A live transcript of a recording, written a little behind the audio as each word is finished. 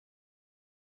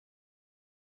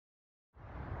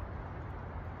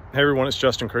Hey everyone, it's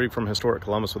Justin Krieg from Historic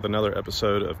Columbus with another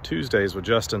episode of Tuesdays with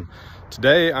Justin.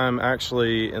 Today I'm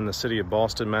actually in the city of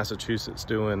Boston, Massachusetts,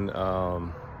 doing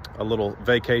a little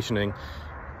vacationing,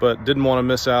 but didn't want to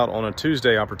miss out on a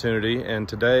Tuesday opportunity. And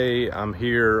today I'm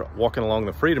here walking along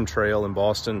the Freedom Trail in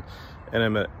Boston, and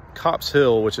I'm at Copp's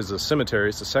Hill, which is a cemetery.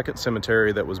 It's the second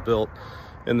cemetery that was built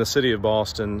in the city of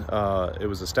Boston. It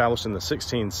was established in the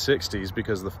 1660s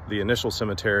because the initial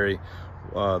cemetery,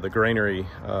 the Granary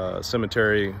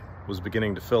Cemetery, was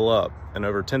beginning to fill up, and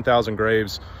over 10,000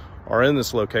 graves are in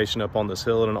this location up on this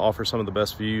hill, and offer some of the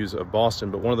best views of Boston.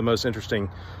 But one of the most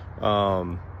interesting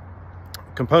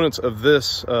components of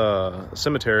this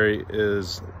cemetery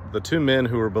is the two men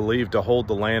who were believed to hold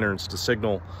the lanterns to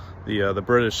signal the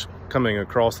British coming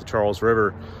across the Charles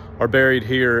River are buried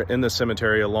here in the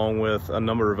cemetery, along with a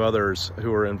number of others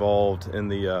who were involved in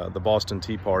the Boston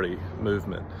Tea Party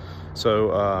movement.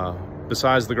 So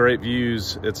besides the great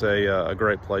views, it's a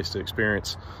great place to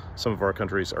experience some of our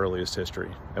country's earliest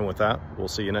history. And with that, we'll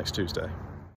see you next Tuesday.